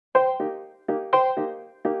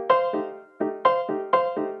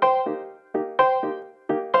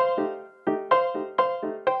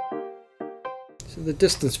the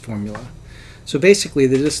distance formula. So basically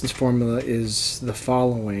the distance formula is the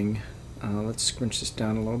following. Let's scrunch this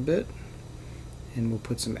down a little bit, and we'll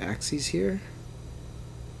put some axes here.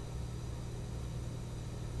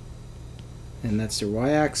 And that's the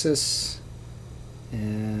y-axis,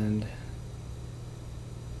 and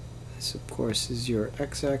this of course is your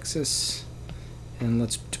x-axis. And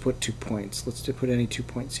let's put 2 points. Let's put any 2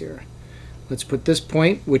 points here. Let's put this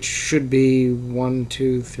point, which should be 1,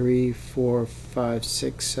 2, 3, 4, 5,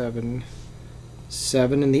 6, 7,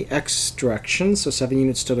 7 in the x direction, so 7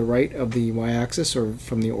 units to the right of the y-axis, or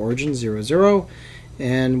from the origin, 0, 0,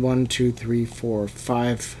 and 1, 2, 3, 4,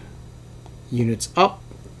 5 units up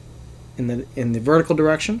in the vertical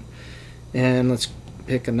direction. And let's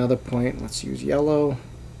pick another point. Let's use yellow.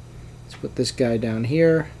 Let's put this guy down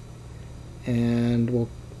here, and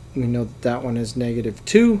we know that one is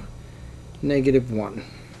 -2, -1.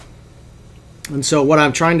 And so what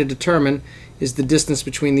I'm trying to determine is the distance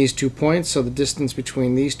between these 2 points. So the distance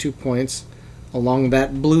between these 2 points along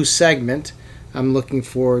that blue segment, I'm looking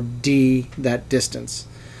for d, that distance.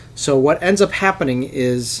 So what ends up happening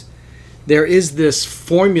is there is this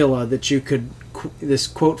formula that you could, this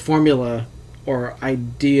quote formula or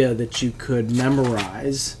idea that you could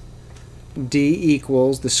memorize. D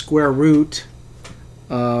equals the square root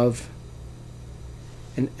of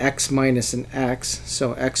an x minus an x,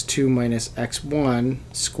 so x2 minus x1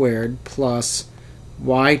 squared plus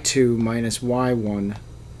y2 minus y1,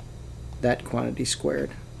 that quantity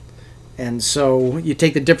squared. And so you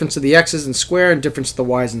take the difference of the x's and square and difference of the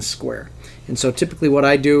y's and square. And so typically what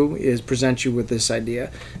I do is present you with this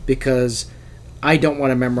idea because I don't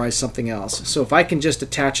want to memorize something else. So if I can just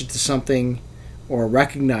attach it to something or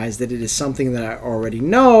recognize that it is something that I already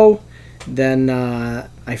know, then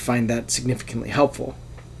I find that significantly helpful.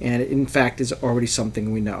 And it, in fact, is already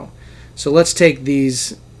something we know. So let's take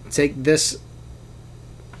this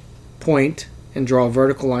point and draw a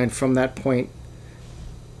vertical line from that point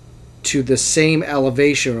to the same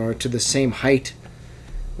elevation or to the same height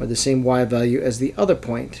or the same y value as the other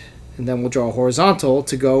point. And then we'll draw a horizontal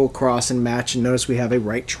to go across and match, and notice we have a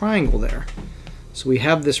right triangle there. So we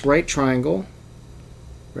have this right triangle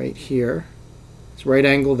right here, this right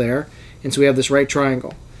angle there, and so we have this right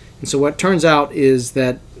triangle. And so what turns out is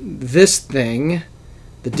that this thing,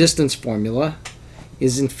 the distance formula,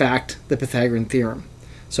 is in fact the Pythagorean theorem.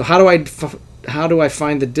 So how do I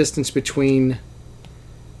find the distance between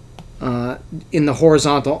in the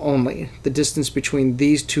horizontal only, the distance between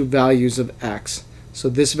these two values of x? So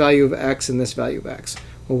this value of x and this value of x.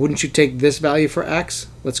 Well, wouldn't you take this value for x?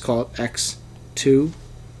 Let's call it x2.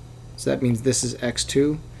 So that means this is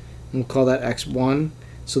x2, and we'll call that x1.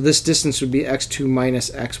 So this distance would be x2 minus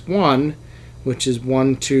x1, which is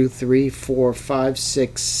 1, 2, 3, 4, 5,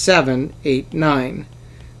 6, 7, 8, 9.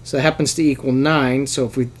 So it happens to equal 9. So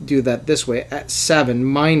if we do that this way, at 7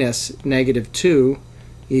 minus -2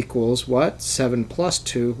 equals what? 7 plus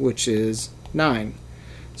 2, which is 9.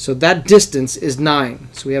 So that distance is 9.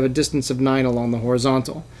 So we have a distance of 9 along the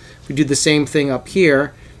horizontal. If we do the same thing up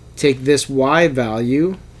here, take this y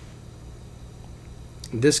value,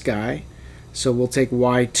 this guy, so we'll take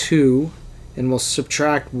y2 and we'll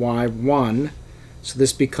subtract y1. So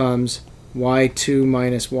this becomes y2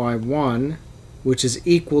 minus y1, which is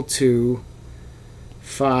equal to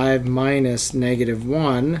 5 minus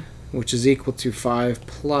 -1, which is equal to 5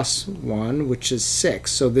 plus 1, which is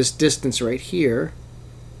 6. So this distance right here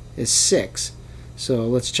is 6. So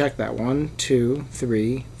let's check that. 1, 2,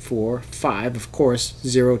 3, 4, 5. Of course,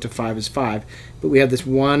 0 to 5 is 5. But we have this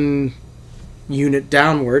 1 unit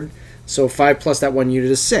downward. So 5 plus that 1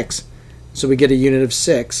 unit is 6. So we get a unit of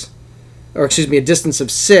 6. Or excuse me, a distance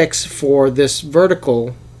of 6 for this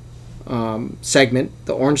vertical segment,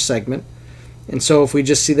 the orange segment. And so if we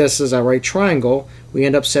just see this as a right triangle, we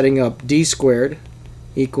end up setting up d squared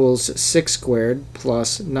equals 6 squared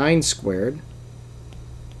plus 9 squared.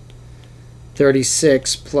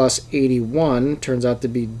 36 plus 81 turns out to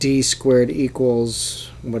be d squared equals,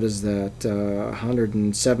 what is that,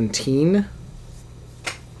 117.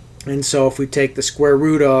 And so if we take the square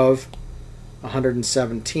root of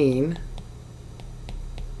 117,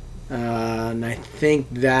 and I think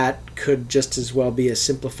that could just as well be as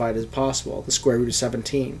simplified as possible, the square root of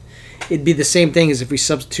 17. It'd be the same thing as if we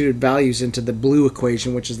substituted values into the blue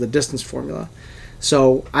equation, which is the distance formula.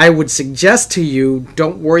 So I would suggest to you,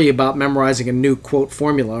 don't worry about memorizing a new quote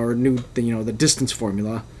formula or the distance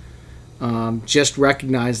formula. Just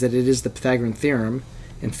recognize that it is the Pythagorean theorem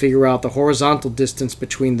and figure out the horizontal distance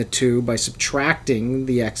between the two by subtracting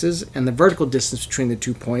the x's, and the vertical distance between the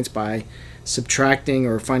 2 points by subtracting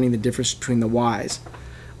or finding the difference between the y's.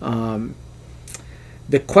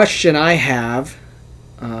 The question I have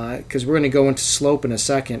because we're going to go into slope in a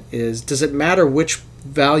second, is does it matter which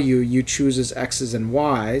value you choose as x's and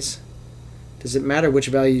y's? Does it matter which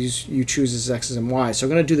values you choose as x's and y's? So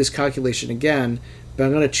I'm going to do this calculation again, but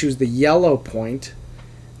I'm going to choose the yellow point,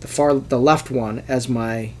 the left one, as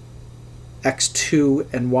my x2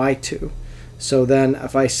 and y2. So then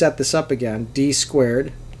if I set this up again, d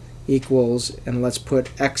squared equals, and let's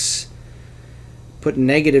put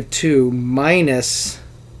 -2 minus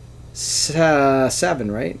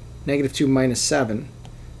 7, right? -2 minus 7.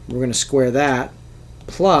 We're going to square that,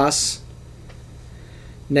 plus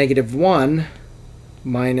 -1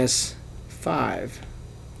 minus 5.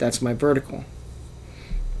 That's my vertical.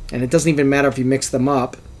 And it doesn't even matter if you mix them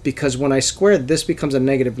up, because when I square it, this becomes a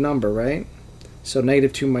negative number, right? So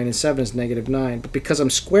 -2 minus 7 is -9. But because I'm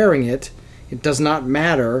squaring it, it does not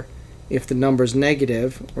matter if the number is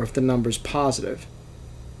negative or if the number is positive.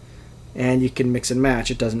 And you can mix and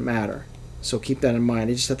match. It doesn't matter. So keep that in mind.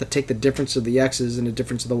 You just have to take the difference of the x's and the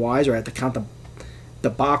difference of the y's, or I have to count the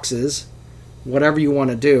boxes, whatever you want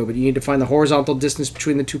to do. But you need to find the horizontal distance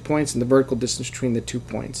between the 2 points and the vertical distance between the 2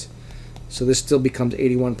 points. So this still becomes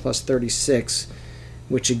 81 plus 36,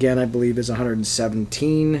 which again I believe is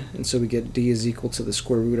 117. And so we get d is equal to the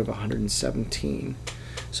square root of 117.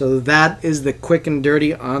 So that is the quick and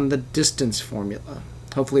dirty on the distance formula.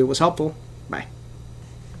 Hopefully it was helpful. Bye.